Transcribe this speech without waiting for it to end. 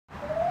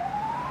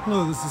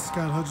Hello, this is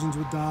Scott Hudgins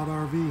with Dodd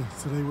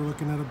RV. Today we're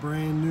looking at a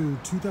brand new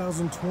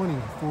 2020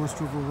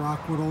 Forest River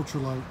Rockwood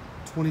Ultralight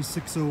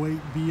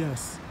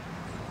 2608BS.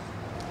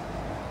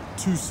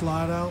 2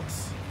 slide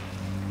outs,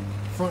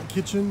 front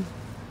kitchen.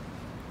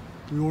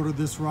 We ordered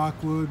this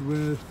Rockwood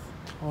with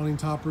awning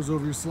toppers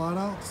over your slide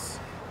outs,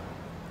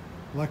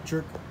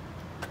 electric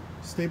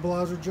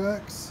stabilizer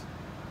jacks.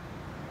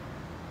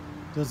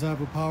 Does have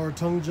a power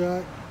tongue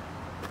jack.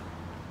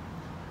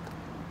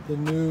 The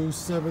new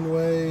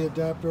 7-way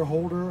adapter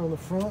holder on the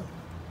front.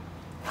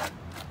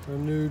 Our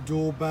new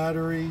dual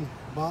battery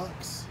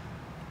box.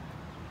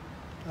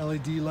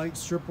 LED light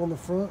strip on the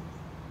front.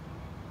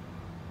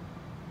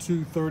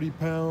 2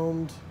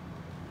 30-pound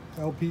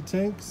LP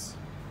tanks.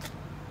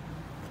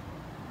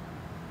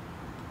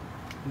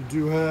 You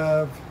do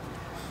have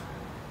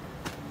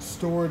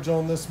storage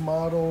on this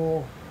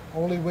model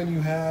only when you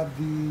have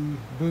the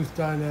booth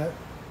dinette.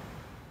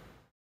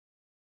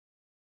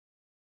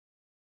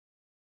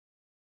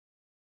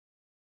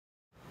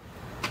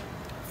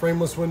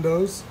 Frameless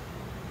windows.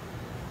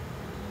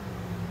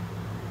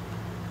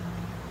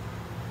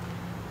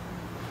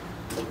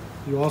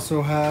 You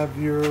also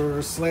have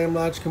your slam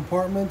latch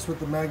compartments with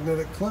the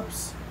magnetic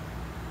clips.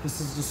 This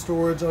is the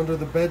storage under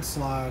the bed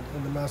slide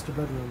in the master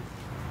bedroom.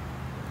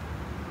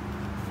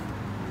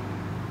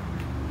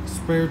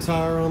 Spare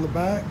tire on the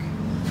back.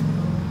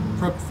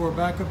 Prepped for a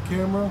backup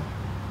camera.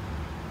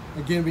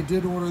 Again, we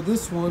did order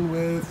this one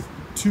with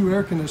 2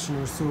 air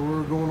conditioners, so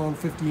we're going on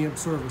 50 amp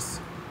service.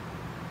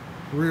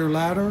 Rear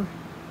ladder.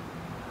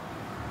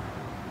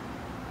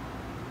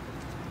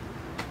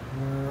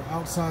 Our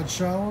outside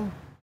shower.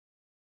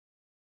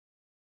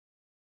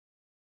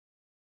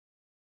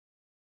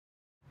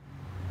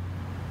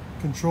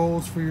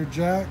 Controls for your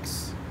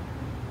jacks.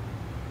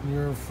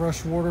 Your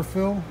fresh water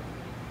fill.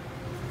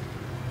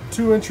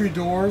 2 entry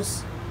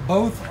doors,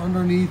 both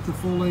underneath the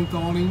full-length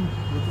awning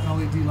with the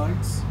LED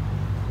lights.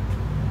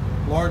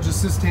 Large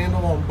assist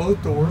handle on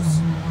both doors.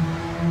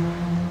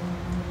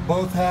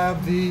 Both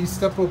have the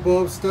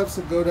step-above steps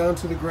that go down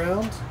to the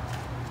ground.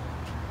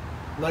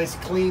 Nice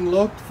clean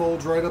look,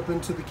 folds right up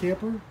into the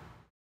camper.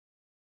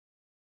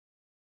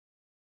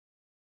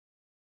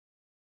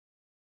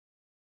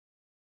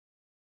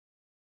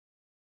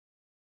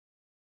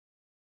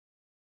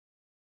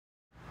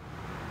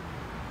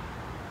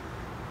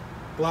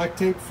 Black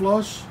tank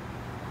flush.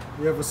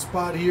 We have a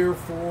spot here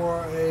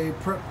for a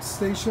prep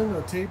station,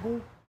 a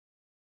table.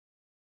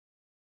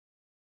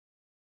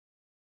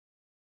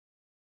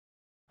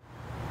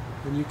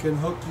 And you can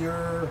hook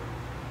your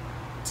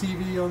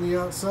TV on the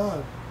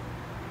outside.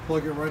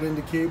 Plug it right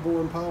into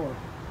cable and power.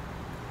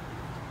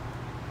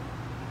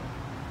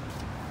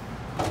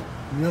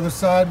 On the other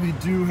side, we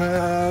do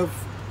have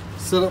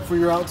set up for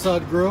your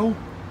outside grill.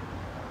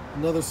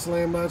 Another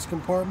slam latch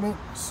compartment,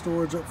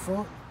 storage up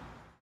front.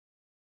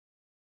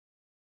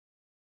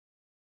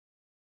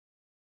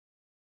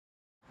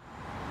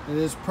 It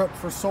is prepped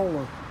for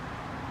solar.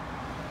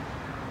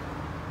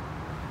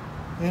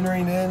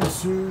 Entering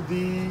into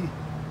the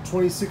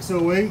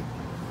 2608.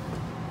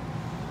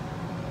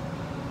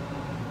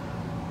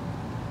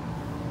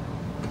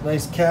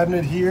 Nice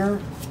cabinet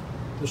here.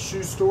 The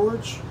shoe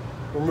storage,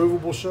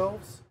 removable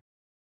shelves.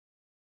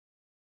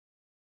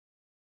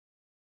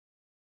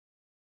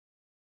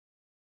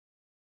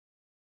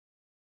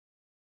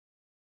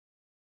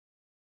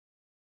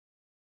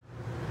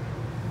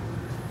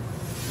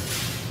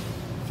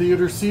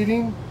 Theater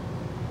seating,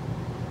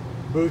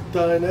 booth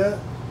dinette,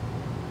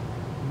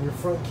 and your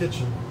front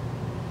kitchen.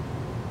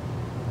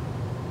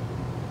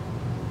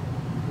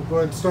 We'll go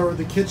ahead and start with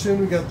the kitchen.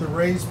 We got the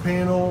raised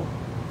panel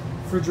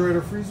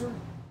refrigerator freezer.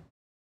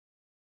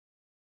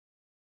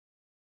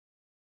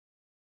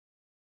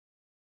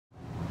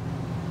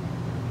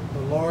 A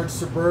large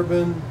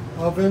suburban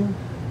oven,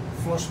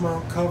 flush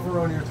mount cover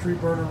on your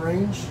 3-burner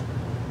range.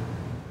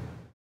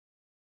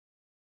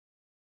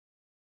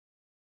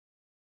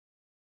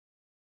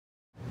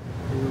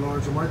 Your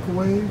larger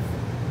microwave,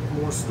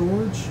 more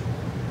storage.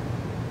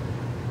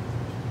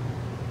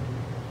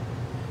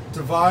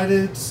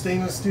 Divided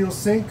stainless steel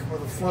sink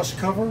with a flush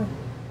cover.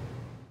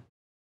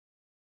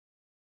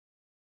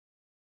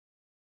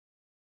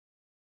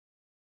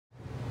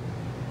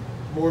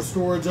 More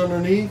storage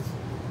underneath.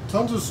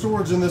 Tons of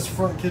storage in this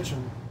front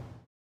kitchen.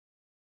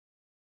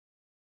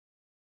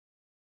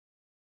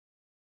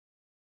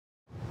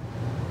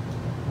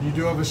 You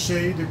do have a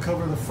shade to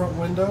cover the front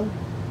window.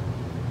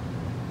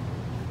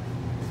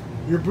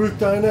 Your booth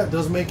dinette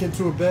does make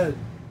into a bed.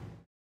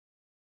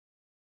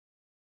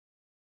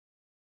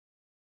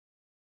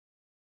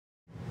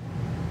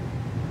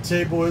 The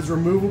table is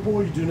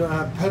removable. You do not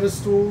have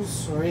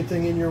pedestals or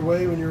anything in your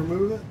way when you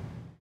remove it.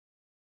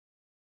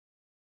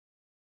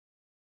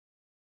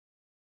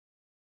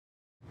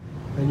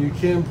 And you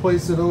can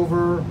place it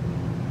over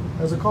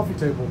as a coffee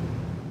table.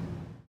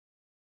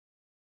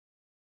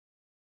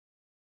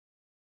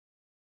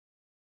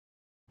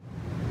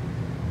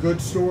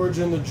 Good storage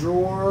in the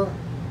drawer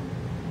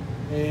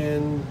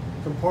and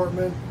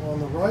compartment on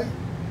the right.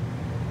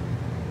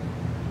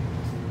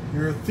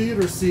 Your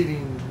theater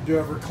seating, you do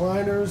have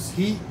recliners,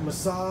 heat,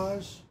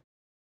 massage.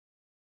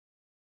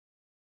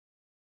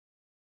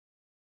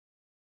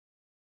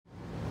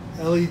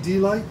 LED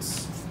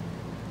lights.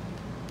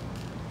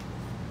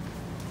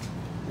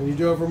 And you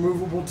do have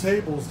removable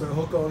tables that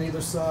hook on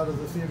either side of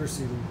the theater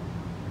seating.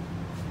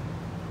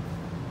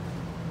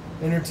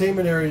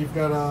 Entertainment area, you've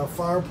got a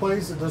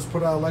fireplace that does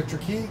put out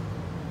electric heat,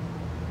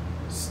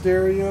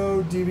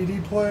 stereo,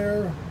 DVD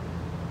player,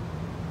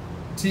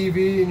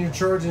 TV, and your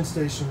charging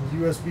station with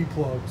USB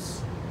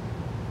plugs.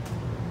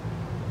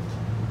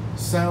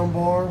 Sound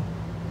bar.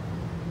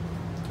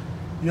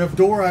 You have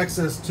door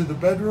access to the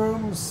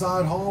bedroom,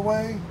 side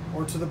hallway,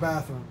 or to the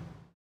bathroom.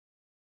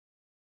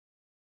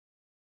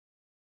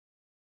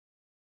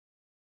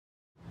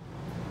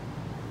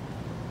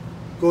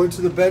 Going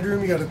to the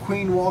bedroom, you got a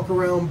queen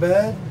walk-around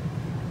bed,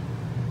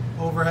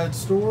 overhead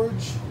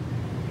storage.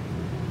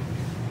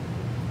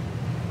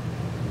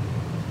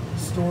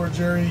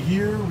 Storage area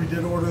here. We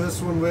did order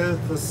this one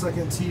with a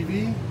second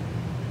TV.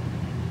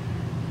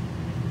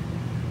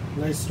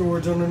 Nice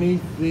storage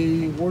underneath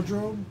the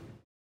wardrobe.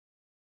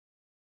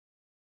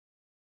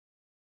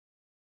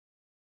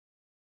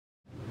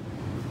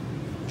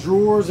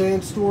 Drawers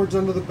and storage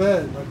under the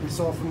bed, like we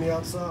saw from the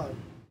outside.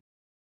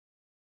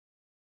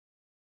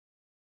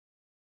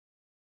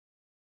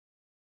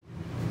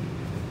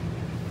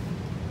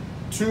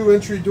 Two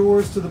entry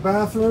doors to the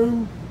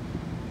bathroom.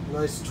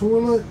 Nice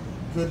toilet,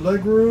 good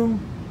leg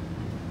room.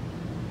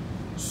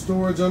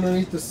 Storage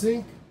underneath the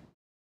sink.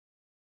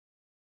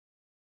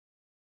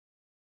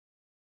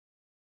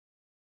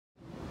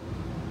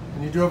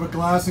 And you do have a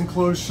glass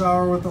enclosed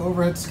shower with the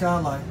overhead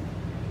skylight.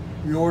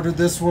 We ordered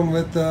this one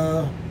with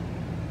the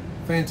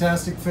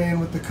fantastic fan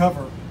with the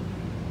cover.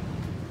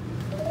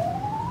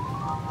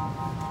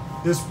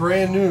 This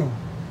brand new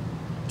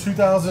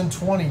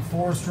 2020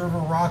 Forest River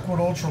Rockwood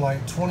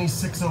Ultralight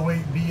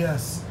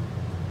 2608BS,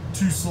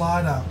 2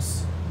 slide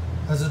outs,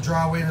 has a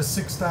dry weight of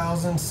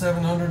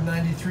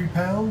 6,793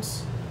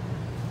 pounds.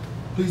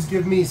 Please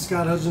give me,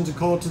 Scott Hudgins, a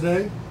call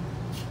today.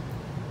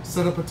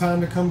 Set up a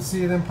time to come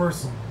see it in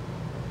person.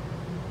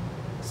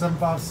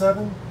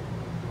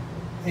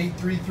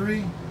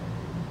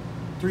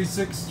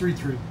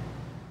 757-833-3633.